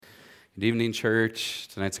Good evening, church.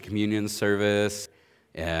 Tonight's a communion service,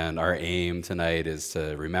 and our aim tonight is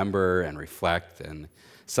to remember and reflect and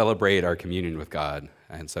celebrate our communion with God.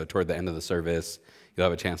 And so toward the end of the service, you'll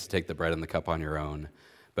have a chance to take the bread and the cup on your own.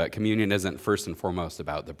 But communion isn't first and foremost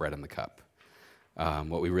about the bread and the cup.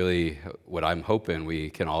 What I'm hoping we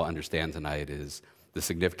can all understand tonight is the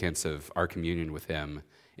significance of our communion with Him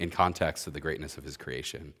in context of the greatness of His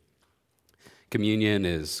creation. Communion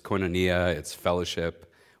is koinonia, it's fellowship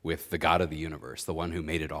with the God of the universe, the one who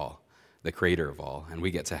made it all, the creator of all, and we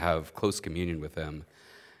get to have close communion with Him.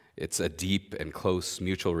 It's a deep and close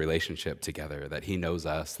mutual relationship together, that He knows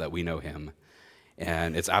us, that we know Him,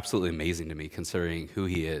 and it's absolutely amazing to me considering who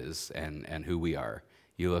He is and who we are.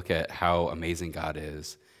 You look at how amazing God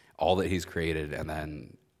is, all that He's created, and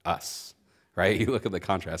then us, right? You look at the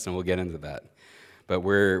contrast, and we'll get into that. But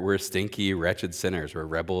we're stinky, wretched sinners. We're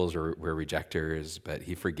rebels, we're rejectors, but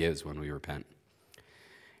He forgives when we repent.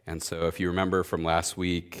 And so if you remember from last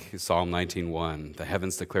week, Psalm 19:1, the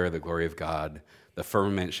heavens declare the glory of God, the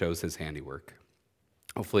firmament shows His handiwork.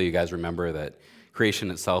 Hopefully you guys remember that creation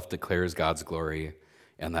itself declares God's glory,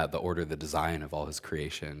 and that the order, the design of all His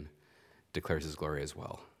creation declares His glory as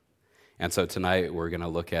well. And so tonight we're going to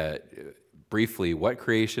look at briefly what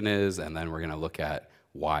creation is, and then we're going to look at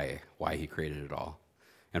why He created it all.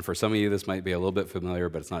 And for some of you, this might be a little bit familiar,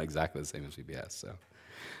 but it's not exactly the same as VBS. So,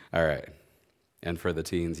 all right. And for the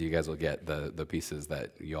teens, you guys will get the pieces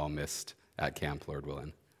that you all missed at camp, Lord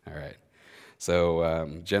willing. All right.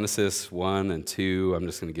 So Genesis 1 and 2, I'm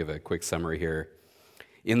just going to give a quick summary here.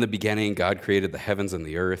 In the beginning, God created the heavens and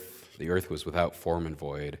the earth. The earth was without form and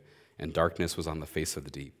void, and darkness was on the face of the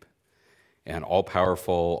deep. And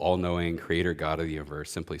all-powerful, all-knowing Creator God of the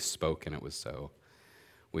universe simply spoke, and it was so.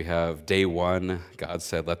 We have day 1, God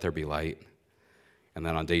said, "Let there be light." And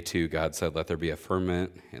then on day 2, God said, "Let there be a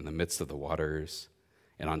firmament in the midst of the waters."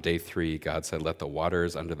 And on day 3, God said, "Let the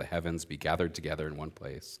waters under the heavens be gathered together in one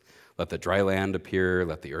place. Let the dry land appear,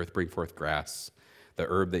 let the earth bring forth grass, the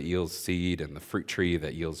herb that yields seed, and the fruit tree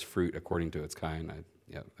that yields fruit according to its kind."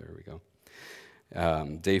 There we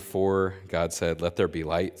go. Day 4, God said, "Let there be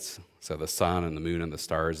lights, so the sun and the moon and the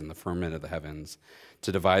stars and the firmament of the heavens,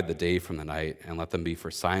 to divide the day from the night, and let them be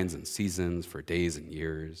for signs and seasons, for days and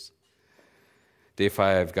years." Day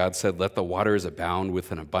 5, God said, "Let the waters abound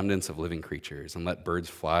with an abundance of living creatures, and let birds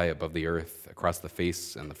fly above the earth, across the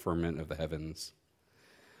face and the firmament of the heavens."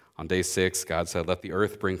 On day 6, God said, "Let the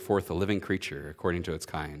earth bring forth a living creature according to its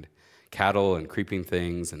kind, cattle and creeping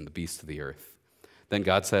things and the beasts of the earth." Then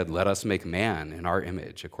God said, "Let us make man in our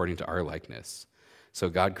image, according to our likeness." So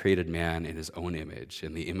God created man in His own image.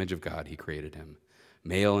 In the image of God He created him.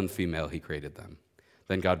 Male and female He created them.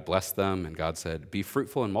 Then God blessed them, and God said, "Be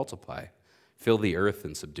fruitful and multiply. Fill the earth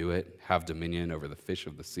and subdue it. Have dominion over the fish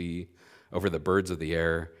of the sea, over the birds of the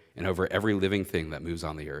air, and over every living thing that moves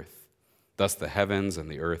on the earth." Thus the heavens and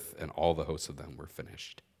the earth and all the hosts of them were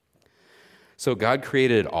finished. So God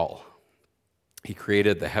created all. He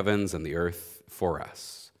created the heavens and the earth for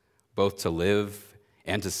us, both to live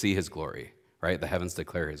and to see His glory, right? The heavens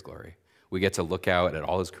declare His glory. We get to look out at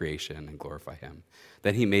all His creation and glorify Him.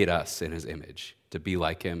 Then He made us in His image to be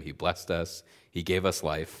like Him. He blessed us. He gave us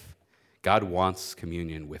life. God wants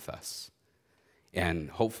communion with us,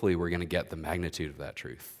 and hopefully we're going to get the magnitude of that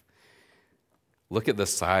truth. Look at the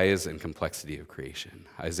size and complexity of creation.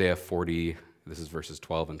 Isaiah 40, this is verses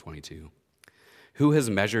 12 and 22. "Who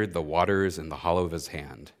has measured the waters in the hollow of His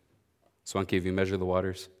hand?" Swanky, have you measured the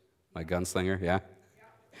waters? My gunslinger,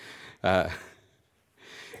 yeah?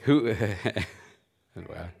 Who?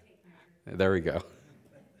 Wow. There we go.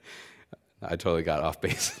 I totally got off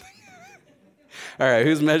base. All right,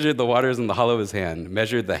 who's measured the waters in the hollow of His hand,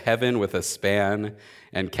 measured the heaven with a span,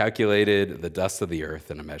 and calculated the dust of the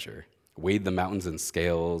earth in a measure, weighed the mountains in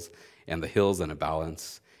scales and the hills in a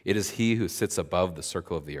balance? It is He who sits above the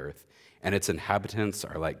circle of the earth, and its inhabitants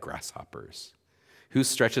are like grasshoppers. Who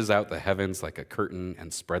stretches out the heavens like a curtain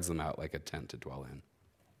and spreads them out like a tent to dwell in?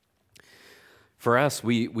 For us,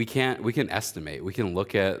 we can estimate. We can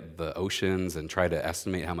look at the oceans and try to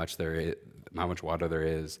estimate how much water there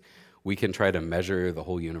is. We can try to measure the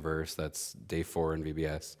whole universe. That's day 4 in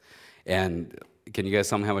VBS. And can you guys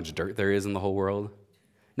tell me how much dirt there is in the whole world?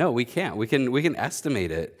 No, we can't. We can estimate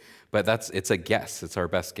it, but it's a guess. It's our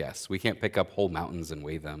best guess. We can't pick up whole mountains and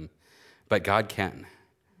weigh them, but God can,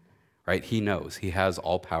 right? He knows. He has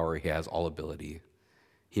all power. He has all ability.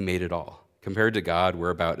 He made it all. Compared to God, we're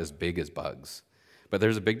about as big as bugs, but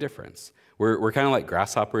there's a big difference. We're kind of like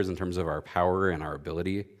grasshoppers in terms of our power and our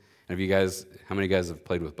ability. And how many of you guys have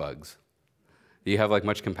played with bugs? Do you have like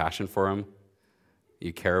much compassion for them?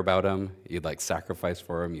 You care about them? You'd like sacrifice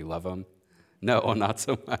for them? You love them? No, not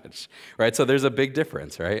so much, right? So there's a big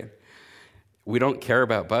difference, right? We don't care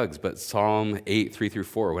about bugs, but Psalm 8, 3 through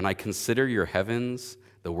 4, when I consider your heavens,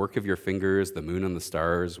 the work of your fingers, the moon and the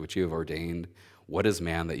stars, which you have ordained, what is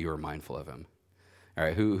man that you are mindful of him? All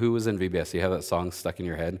right, who was in VBS? Do you have that song stuck in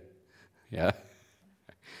your head? Yeah?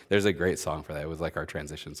 There's a great song for that. It was like our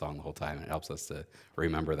transition song the whole time, and it helps us to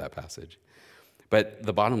remember that passage. But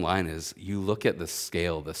the bottom line is, you look at the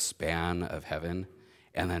scale, the span of heaven,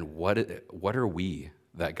 and then what are we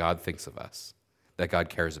that God thinks of us, that God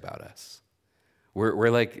cares about us? We're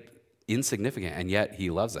like insignificant, and yet he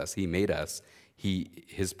loves us. He made us.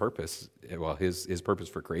 His purpose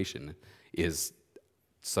for creation is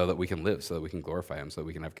so that we can live, so that we can glorify him, so that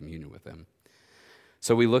we can have communion with him.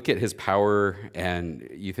 So we look at his power, and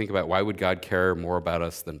you think about, why would God care more about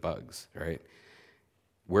us than bugs, right?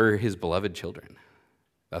 We're his beloved children.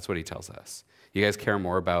 That's what he tells us. You guys care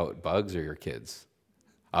more about bugs or your kids?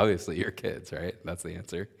 Obviously, your kids, right? That's the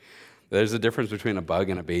answer. There's a difference between a bug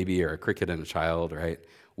and a baby, or a cricket and a child, right?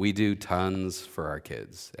 We do tons for our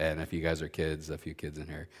kids. And if you guys are kids, a few kids in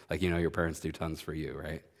here, like, your parents do tons for you,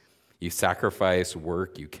 right? You sacrifice,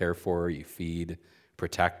 work, you care for, you feed,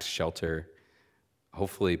 protect, shelter.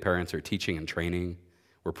 Hopefully, parents are teaching and training.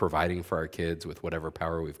 We're providing for our kids with whatever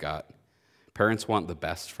power we've got. Parents want the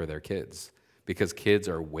best for their kids because kids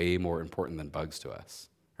are way more important than bugs to us,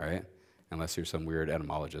 right? Unless you're some weird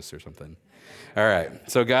etymologist or something. All right,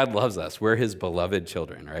 so God loves us. We're his beloved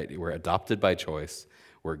children, right? We're adopted by choice.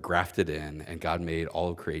 We're grafted in, and God made all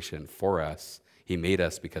of creation for us. He made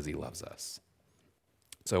us because he loves us.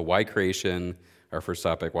 So why creation? Our first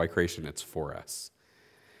topic, why creation? It's for us.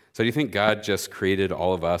 So do you think God just created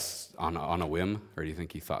all of us on a whim, or do you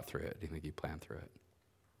think he thought through it? Do you think he planned through it?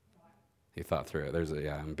 He thought through it.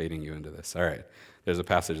 I'm baiting you into this. All right, there's a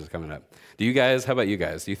passage that's coming up. How about you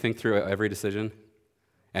guys? Do you think through every decision?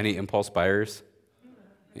 Any impulse buyers?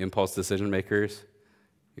 Impulse decision makers?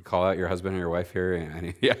 You call out your husband or your wife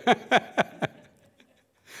here? Yeah.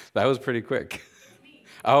 That was pretty quick.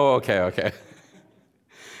 Oh, okay.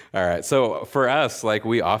 All right, so for us,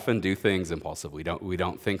 we often do things impulsively. We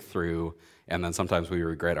don't think through, and then sometimes we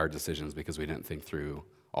regret our decisions because we didn't think through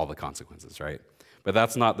all the consequences, right? But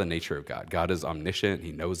that's not the nature of God. God is omniscient.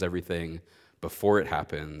 He knows everything before it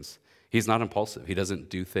happens. He's not impulsive. He doesn't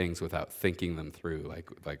do things without thinking them through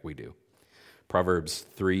like we do. Proverbs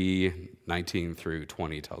 3:19 through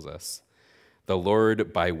 20 tells us, "The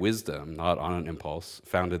Lord, by wisdom, not on an impulse,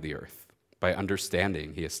 founded the earth. By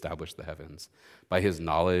understanding, he established the heavens. By his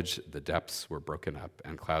knowledge, the depths were broken up,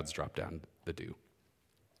 and clouds dropped down the dew."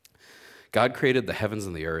 God created the heavens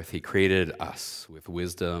and the earth. He created us with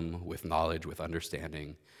wisdom, with knowledge, with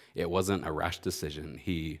understanding. It wasn't a rash decision.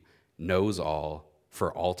 He knows all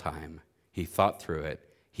for all time. He thought through it.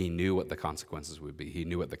 He knew what the consequences would be. He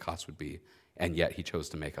knew what the cost would be, and yet he chose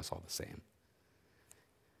to make us all the same.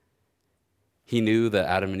 He knew that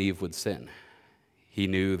Adam and Eve would sin. He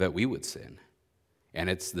knew that we would sin. And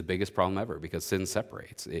it's the biggest problem ever because sin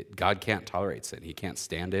separates. God can't tolerate sin. He can't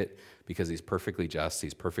stand it because he's perfectly just,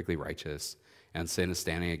 he's perfectly righteous, and sin is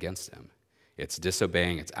standing against him. It's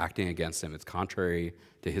disobeying, it's acting against him, it's contrary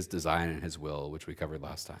to his design and his will, which we covered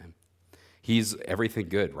last time. He's everything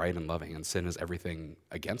good, right, and loving, and sin is everything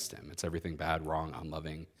against him. It's everything bad, wrong,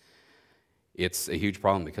 unloving. It's a huge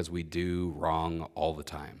problem because we do wrong all the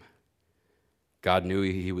time. God knew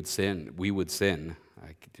we would sin.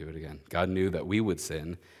 I could do it again. God knew that we would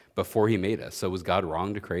sin before he made us. So was God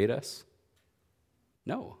wrong to create us?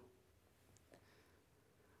 No.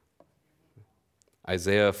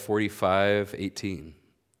 Isaiah 45:18.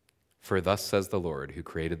 "For thus says the Lord, who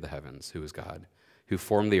created the heavens, who is God, who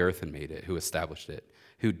formed the earth and made it, who established it,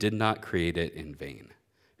 who did not create it in vain,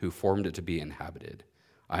 who formed it to be inhabited.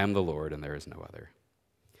 I am the Lord, and there is no other."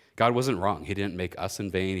 God wasn't wrong. He didn't make us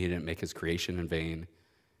in vain. He didn't make his creation in vain.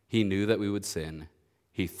 He knew that we would sin.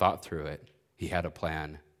 He thought through it. He had a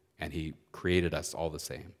plan, and he created us all the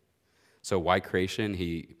same. So why creation?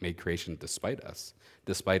 He made creation despite us,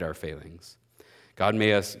 despite our failings. God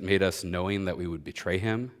made us knowing that we would betray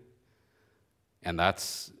him, and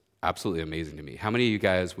that's absolutely amazing to me. How many of you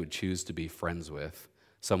guys would choose to be friends with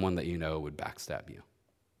someone that you know would backstab you?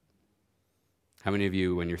 How many of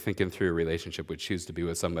you, when you're thinking through a relationship, would choose to be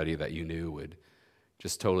with somebody that you knew would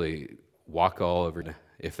just totally walk all over?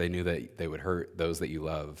 If they knew that they would hurt those that you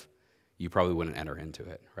love, you probably wouldn't enter into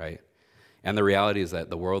it, right? And the reality is that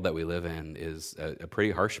the world that we live in is a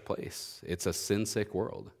pretty harsh place. It's a sin-sick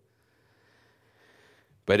world.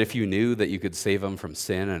 But if you knew that you could save them from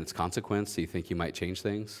sin and its consequence, do you think you might change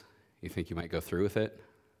things? You think you might go through with it?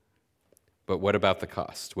 But what about the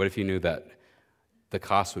cost? What if you knew that the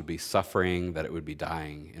cost would be suffering, that it would be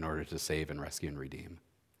dying in order to save and rescue and redeem.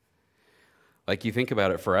 Like you think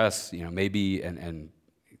about it for us, maybe, and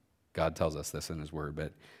God tells us this in his word,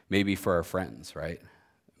 but maybe for our friends, right?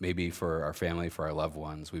 Maybe for our family, for our loved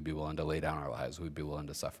ones, we'd be willing to lay down our lives, we'd be willing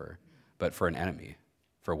to suffer. But for an enemy,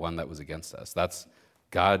 for one that was against us,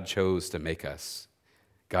 God chose to make us.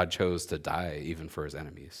 God chose to die even for his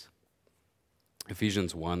enemies.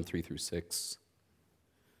 Ephesians 1, 3 through 6.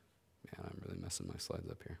 Man, I'm really messing my slides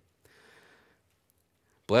up here.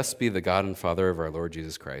 Blessed be the God and Father of our Lord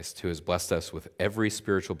Jesus Christ, who has blessed us with every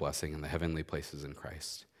spiritual blessing in the heavenly places in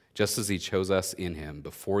Christ, just as he chose us in him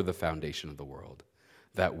before the foundation of the world,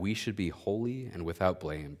 that we should be holy and without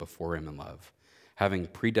blame before him in love, having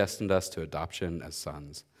predestined us to adoption as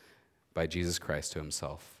sons by Jesus Christ to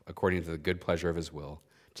himself, according to the good pleasure of his will,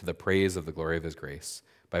 to the praise of the glory of his grace,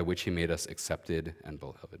 by which he made us accepted and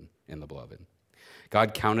beloved in the beloved.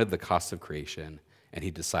 God counted the cost of creation, and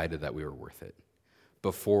he decided that we were worth it.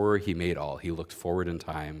 Before he made all, he looked forward in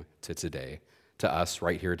time to today, to us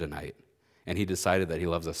right here tonight, and he decided that he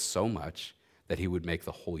loves us so much that he would make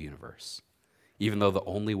the whole universe, even though the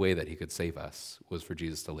only way that he could save us was for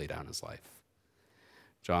Jesus to lay down his life.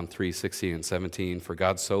 John 3, 16 and 17, for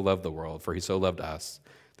God so loved the world, for he so loved us,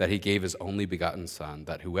 that he gave his only begotten Son,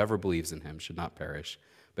 that whoever believes in him should not perish,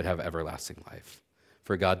 but have everlasting life.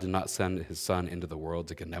 For God did not send his Son into the world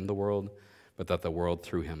to condemn the world, but that the world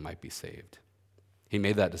through him might be saved. He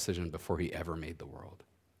made that decision before he ever made the world,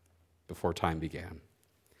 before time began.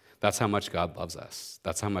 That's how much God loves us.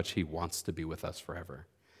 That's how much he wants to be with us forever.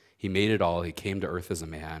 He made it all. He came to earth as a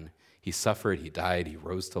man. He suffered, he died, he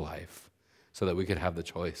rose to life so that we could have the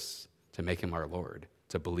choice to make him our Lord,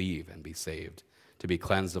 to believe and be saved, to be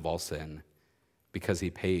cleansed of all sin because he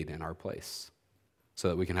paid in our place so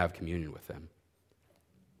that we can have communion with him.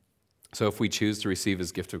 So if we choose to receive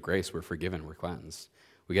his gift of grace, we're forgiven, we're cleansed.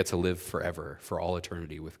 We get to live forever, for all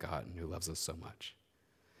eternity with God, who loves us so much.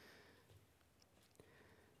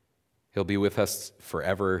 He'll be with us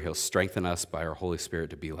forever. He'll strengthen us by our Holy Spirit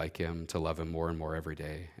to be like him, to love him more and more every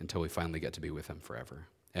day until we finally get to be with him forever.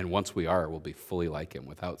 And once we are, we'll be fully like him,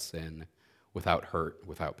 without sin, without hurt,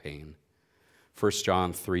 without pain. 1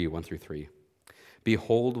 John 3, 1 through 3.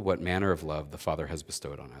 Behold, what manner of love the Father has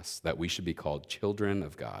bestowed on us, that we should be called children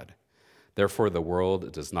of God. Therefore the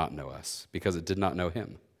world does not know us, because it did not know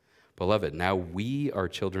him. Beloved, now we are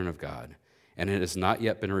children of God, and it has not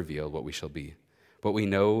yet been revealed what we shall be. But we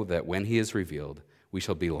know that when he is revealed, we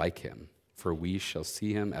shall be like him, for we shall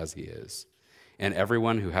see him as he is. And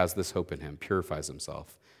everyone who has this hope in him purifies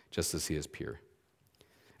himself, just as he is pure.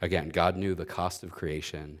 Again, God knew the cost of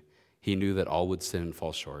creation. He knew that all would sin and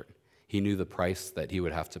fall short. He knew the price that he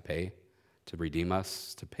would have to pay to redeem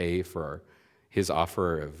us, to pay for his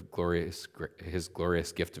offer of his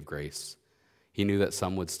glorious gift of grace. He knew that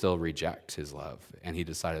some would still reject his love, and he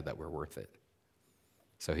decided that we're worth it.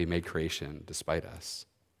 So he made creation despite us.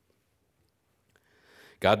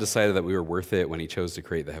 God decided that we were worth it when he chose to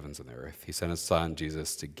create the heavens and the earth. He sent his Son,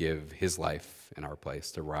 Jesus, to give his life in our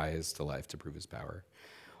place, to rise to life, to prove his power,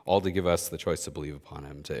 all to give us the choice to believe upon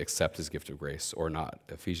him, to accept his gift of grace or not.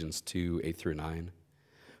 Ephesians 2, 8 through 9.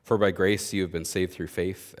 For by grace you have been saved through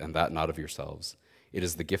faith, and that not of yourselves. It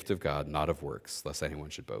is the gift of God, not of works, lest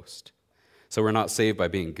anyone should boast. So we're not saved by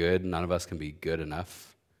being good. None of us can be good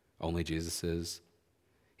enough. Only Jesus is.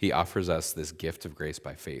 He offers us this gift of grace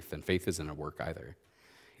by faith, and faith isn't a work either.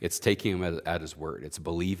 It's taking him at his word. It's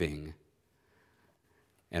believing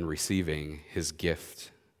and receiving his gift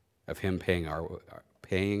of him paying our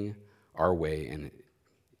way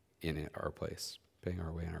in our place, paying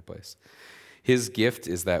our way in our place. His gift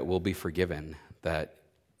is that we'll be forgiven, that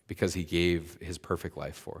because he gave his perfect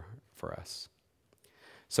life for us.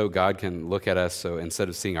 So God can look at us, so instead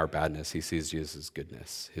of seeing our badness, he sees Jesus'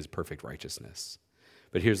 goodness, his perfect righteousness.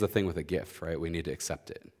 But here's the thing with a gift, right? We need to accept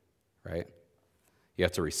it, right? You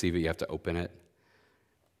have to receive it. You have to open it.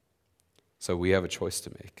 So we have a choice to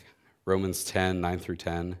make. Romans 10, 9 through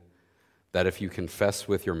 10, that if you confess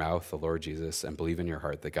with your mouth the Lord Jesus and believe in your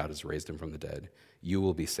heart that God has raised him from the dead, you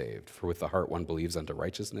will be saved. For with the heart one believes unto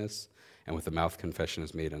righteousness, and with the mouth confession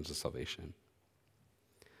is made unto salvation.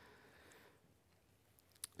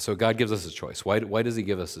 So God gives us a choice. Why does he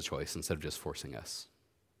give us a choice instead of just forcing us?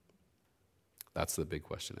 That's the big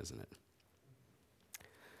question, isn't it?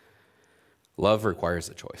 Love requires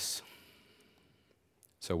a choice.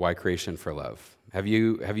 So why creation for love? Have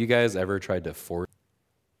you guys ever tried to force?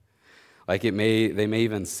 Like they may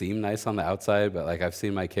even seem nice on the outside, but like I've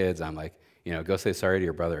seen my kids, I'm like, go say sorry to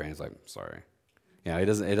your brother, and he's like, sorry. It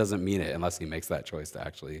doesn't mean it unless he makes that choice to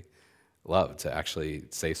actually love, to actually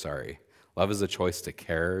say sorry. Love is a choice to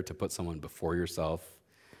care, to put someone before yourself,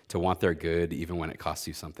 to want their good even when it costs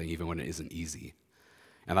you something, even when it isn't easy.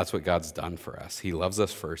 And that's what God's done for us. He loves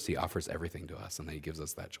us first, he offers everything to us, and then he gives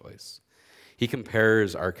us that choice. He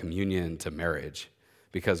compares our communion to marriage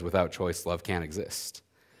because without choice, love can't exist.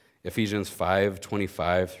 Ephesians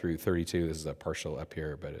 5:25 through 32, this is a partial up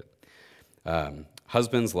here, but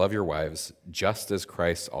husbands, love your wives just as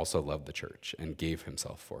Christ also loved the church and gave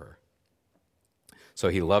himself for her. So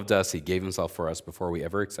he loved us, he gave himself for us before we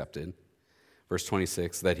ever accepted. Verse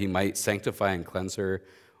 26, that he might sanctify and cleanse her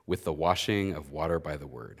with the washing of water by the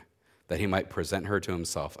word, that he might present her to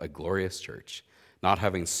himself a glorious church, not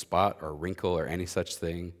having spot or wrinkle or any such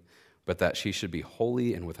thing, but that she should be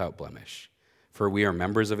holy and without blemish. For we are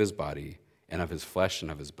members of his body, and of his flesh and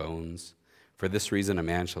of his bones. For this reason a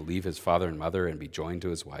man shall leave his father and mother and be joined to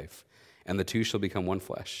his wife, and the two shall become one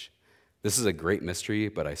flesh. This is a great mystery,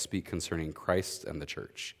 but I speak concerning Christ and the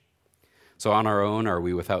church. So on our own, are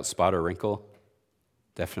we without spot or wrinkle?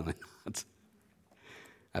 Definitely not.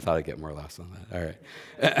 I thought I'd get more laughs on that. All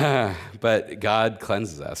right. But God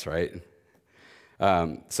cleanses us, right?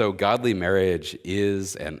 So godly marriage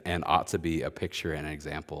is and ought to be a picture and an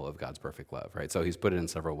example of God's perfect love, right? So he's put it in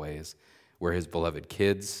several ways. We're his beloved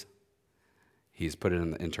kids. He's put it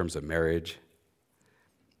in terms of marriage.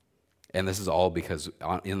 And this is all because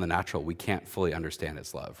in the natural, we can't fully understand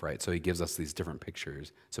his love, right? So he gives us these different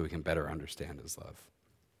pictures so we can better understand his love.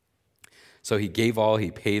 So he gave all,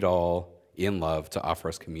 he paid all in love to offer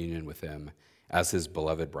us communion with him as his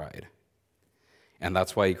beloved bride. And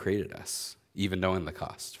that's why he created us, even knowing the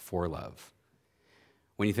cost, for love.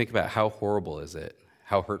 When you think about how horrible is it,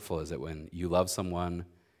 how hurtful is it when you love someone,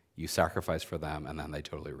 you sacrifice for them, and then they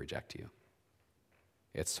totally reject you?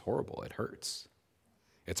 It's horrible. It hurts.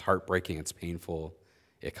 It's heartbreaking. It's painful.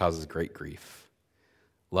 It causes great grief.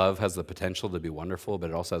 Love has the potential to be wonderful, but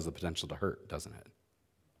it also has the potential to hurt, doesn't it?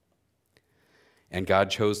 And God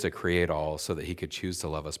chose to create all so that he could choose to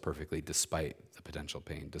love us perfectly despite the potential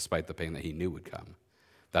pain, despite the pain that he knew would come.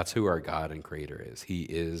 That's who our God and Creator is. He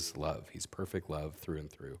is love. He's perfect love through and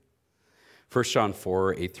through. 1 John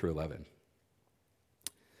 4:8 through 11.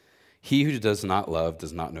 He who does not love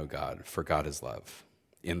does not know God, for God is love.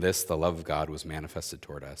 In this, the love of God was manifested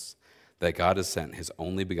toward us, that God has sent his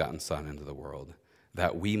only begotten Son into the world,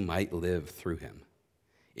 that we might live through him.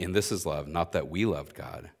 In this is love, not that we loved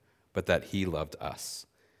God, but that he loved us,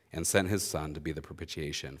 and sent his Son to be the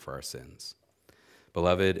propitiation for our sins.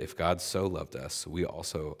 Beloved, if God so loved us, we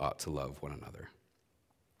also ought to love one another.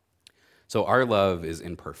 So our love is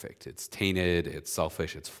imperfect. It's tainted, it's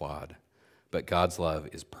selfish, it's flawed. But God's love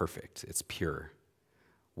is perfect. It's pure.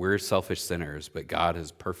 We're selfish sinners, but God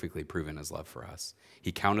has perfectly proven his love for us.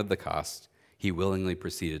 He counted the cost. He willingly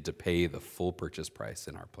proceeded to pay the full purchase price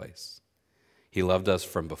in our place. He loved us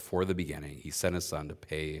from before the beginning. He sent his Son to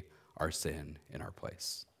pay our sin in our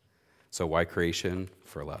place. So why creation?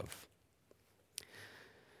 For love.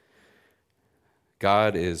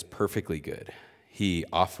 God is perfectly good. He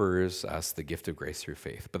offers us the gift of grace through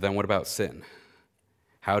faith. But then what about sin?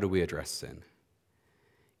 How do we address sin?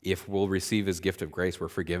 If we'll receive his gift of grace, we're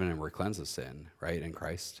forgiven and we're cleansed of sin, right, in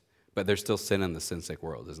Christ. But there's still sin in the sin-sick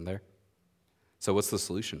world, isn't there? So what's the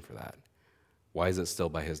solution for that? Why is it still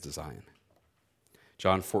by his design?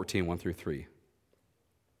 John 14:1 through 3.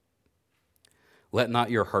 Let not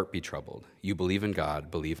your heart be troubled. You believe in God,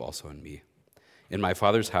 believe also in me. In my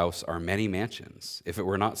Father's house are many mansions. If it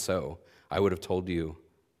were not so, I would have told you,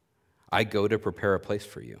 I go to prepare a place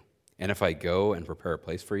for you. And if I go and prepare a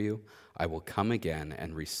place for you, I will come again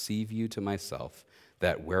and receive you to myself,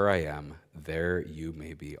 that where I am, there you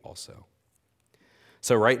may be also.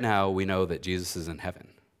 So right now, we know that Jesus is in heaven.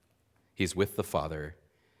 He's with the Father.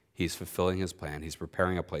 He's fulfilling his plan. He's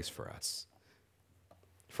preparing a place for us,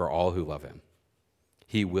 for all who love him.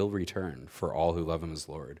 He will return for all who love him as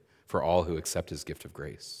Lord, for all who accept his gift of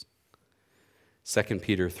grace. 2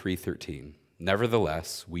 Peter 3:13.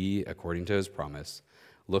 Nevertheless, we, according to his promise,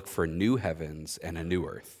 look for new heavens and a new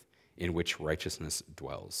earth in which righteousness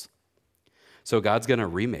dwells. So God's going to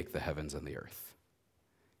remake the heavens and the earth.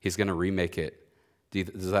 He's going to remake it.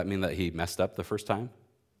 Does that mean that he messed up the first time?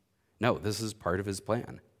 No, this is part of his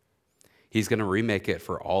plan. He's going to remake it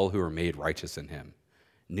for all who are made righteous in him.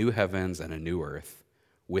 New heavens and a new earth,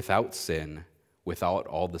 without sin, without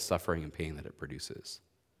all the suffering and pain that it produces.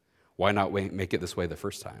 Why not make it this way the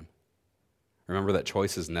first time? Remember that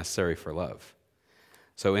choice is necessary for love.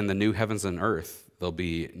 So in the new heavens and earth, there'll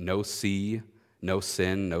be no sea, no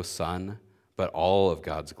sin, no sun, but all of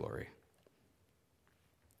God's glory.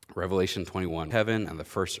 Revelation 21, heaven and the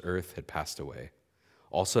first earth had passed away.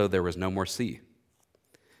 Also, there was no more sea.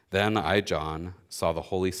 Then I, John, saw the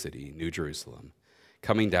holy city, New Jerusalem,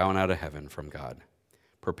 coming down out of heaven from God,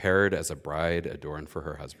 prepared as a bride adorned for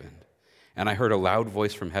her husband. And I heard a loud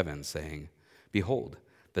voice from heaven saying, Behold,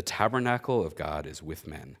 the tabernacle of God is with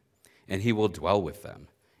men, and he will dwell with them,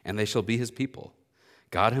 and they shall be his people.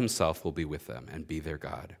 God himself will be with them and be their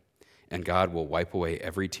God. And God will wipe away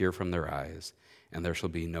every tear from their eyes, and there shall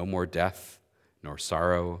be no more death, nor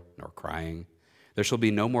sorrow, nor crying. There shall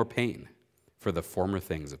be no more pain, for the former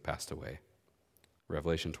things have passed away.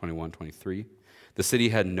 Revelation 21:23. The city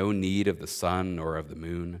had no need of the sun or of the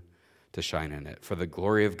moon to shine in it, for the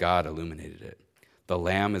glory of God illuminated it. The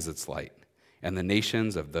Lamb is its light, and the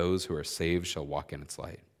nations of those who are saved shall walk in its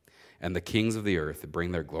light. And the kings of the earth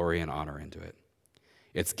bring their glory and honor into it.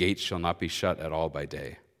 Its gates shall not be shut at all by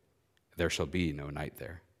day. There shall be no night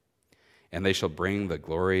there. And they shall bring the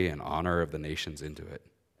glory and honor of the nations into it.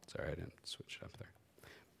 Sorry, I didn't switch up there.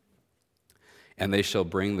 And they shall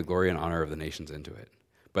bring the glory and honor of the nations into it.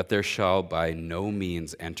 But there shall by no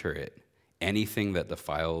means enter it anything that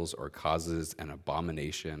defiles or causes an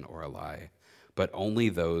abomination or a lie, but only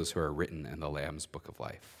those who are written in the Lamb's book of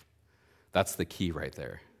life. That's the key right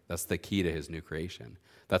there. That's the key to his new creation.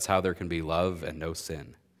 That's how there can be love and no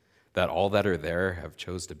sin. That all that are there have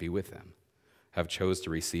chose to be with him, have chose to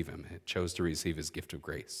receive him, chose to receive his gift of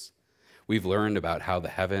grace. We've learned about how the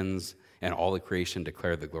heavens and all the creation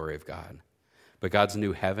declare the glory of God. But God's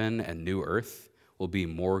new heaven and new earth will be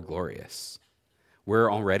more glorious.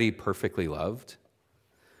 We're already perfectly loved,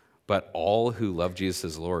 but all who love Jesus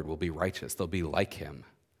as Lord will be righteous. They'll be like him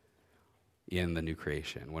in the new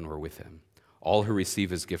creation when we're with him. All who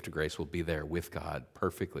receive his gift of grace will be there with God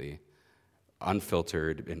perfectly,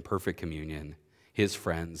 unfiltered, in perfect communion, his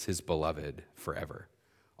friends, his beloved forever.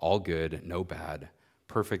 All good, no bad,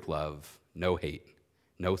 perfect love, no hate,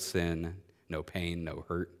 no sin, no pain, no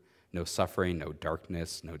hurt, no suffering, no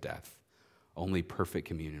darkness, no death. Only perfect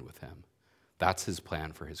communion with him. That's his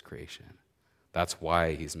plan for his creation. That's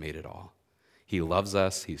why he's made it all. He loves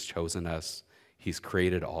us, he's chosen us, he's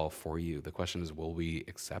created all for you. The question is, will we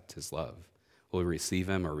accept his love? Will we receive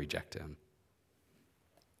him or reject him?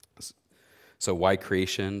 So why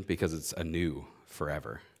creation? Because it's anew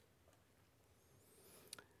forever.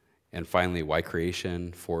 And finally, why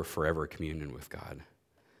creation? For forever communion with God.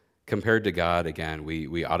 Compared to God, again,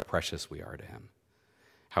 we ought how precious we are to him,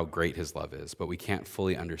 how great his love is, but we can't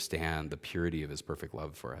fully understand the purity of his perfect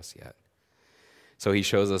love for us yet. So he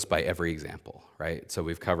shows us by every example, right? So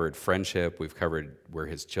we've covered friendship, we've covered we're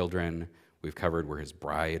his children, we've covered we're his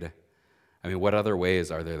bride. I mean, what other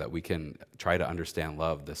ways are there that we can try to understand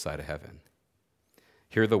love this side of heaven?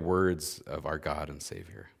 Hear the words of our God and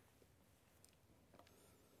Savior.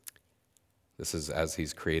 This is as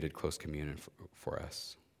he's created close communion for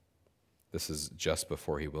us. This is just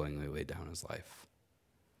before he willingly laid down his life.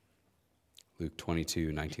 Luke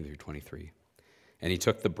 22:19-23. And he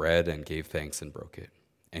took the bread and gave thanks and broke it,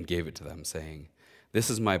 and gave it to them, saying, This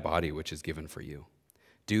is my body which is given for you.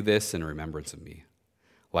 Do this in remembrance of me.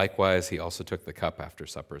 Likewise, he also took the cup after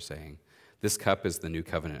supper, saying, This cup is the new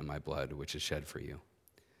covenant in my blood, which is shed for you.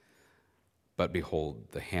 But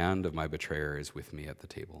behold, the hand of my betrayer is with me at the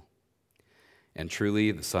table. And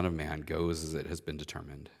truly the Son of Man goes as it has been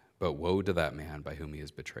determined, but woe to that man by whom he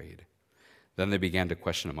is betrayed. Then they began to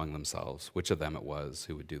question among themselves which of them it was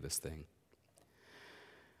who would do this thing.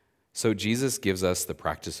 So Jesus gives us the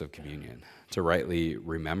practice of communion to rightly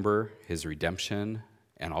remember his redemption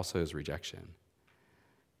and also his rejection,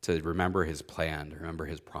 to remember his plan, to remember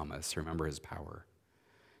his promise, to remember his power,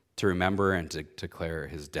 to remember and to declare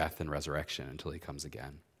his death and resurrection until he comes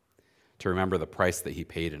again, to remember the price that he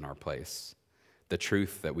paid in our place, the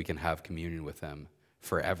truth that we can have communion with him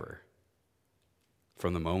forever,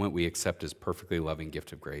 from the moment we accept his perfectly loving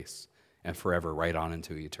gift of grace and forever right on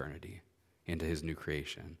into eternity, into his new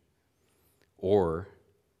creation. Or,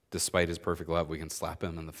 despite his perfect love, we can slap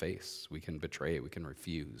him in the face, we can betray, we can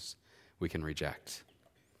refuse, we can reject.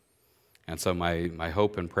 And so my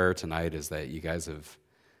hope and prayer tonight is that you guys have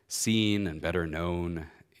seen and better known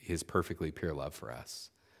his perfectly pure love for us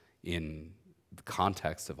in the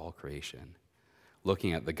context of all creation,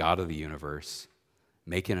 looking at the God of the universe,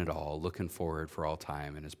 making it all, looking forward for all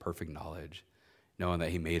time in his perfect knowledge, knowing that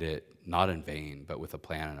he made it not in vain, but with a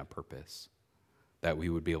plan and a purpose, that we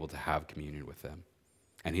would be able to have communion with him.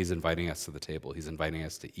 And he's inviting us to the table. He's inviting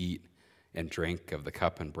us to eat and drink of the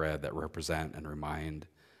cup and bread that represent and remind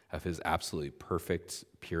of his absolutely perfect,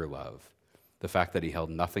 pure love. The fact that he held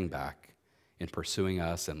nothing back in pursuing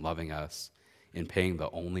us and loving us, in paying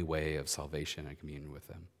the only way of salvation and communion with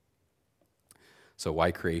him. So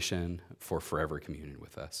why creation? For forever communion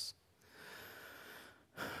with us.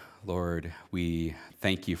 Lord, we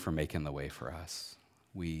thank you for making the way for us.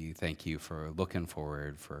 We thank you for looking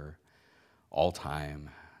forward for all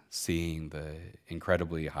time, seeing the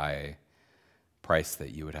incredibly high price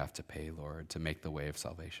that you would have to pay, Lord, to make the way of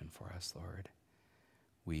salvation for us, Lord.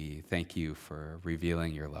 We thank you for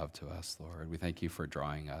revealing your love to us, Lord. We thank you for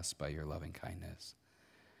drawing us by your loving kindness.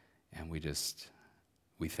 And we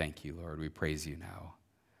thank you, Lord. We praise you now.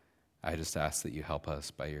 I just ask that you help us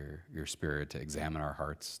by your Spirit to examine our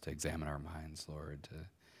hearts, to examine our minds, Lord, to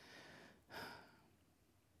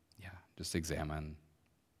just examine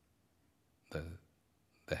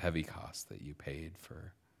the heavy cost that you paid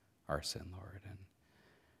for our sin, Lord, and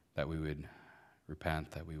that we would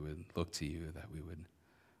repent, that we would look to you, that we would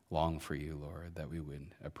long for you, Lord, that we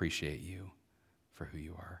would appreciate you for who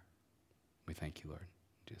you are. We thank you, Lord.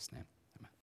 In Jesus' name.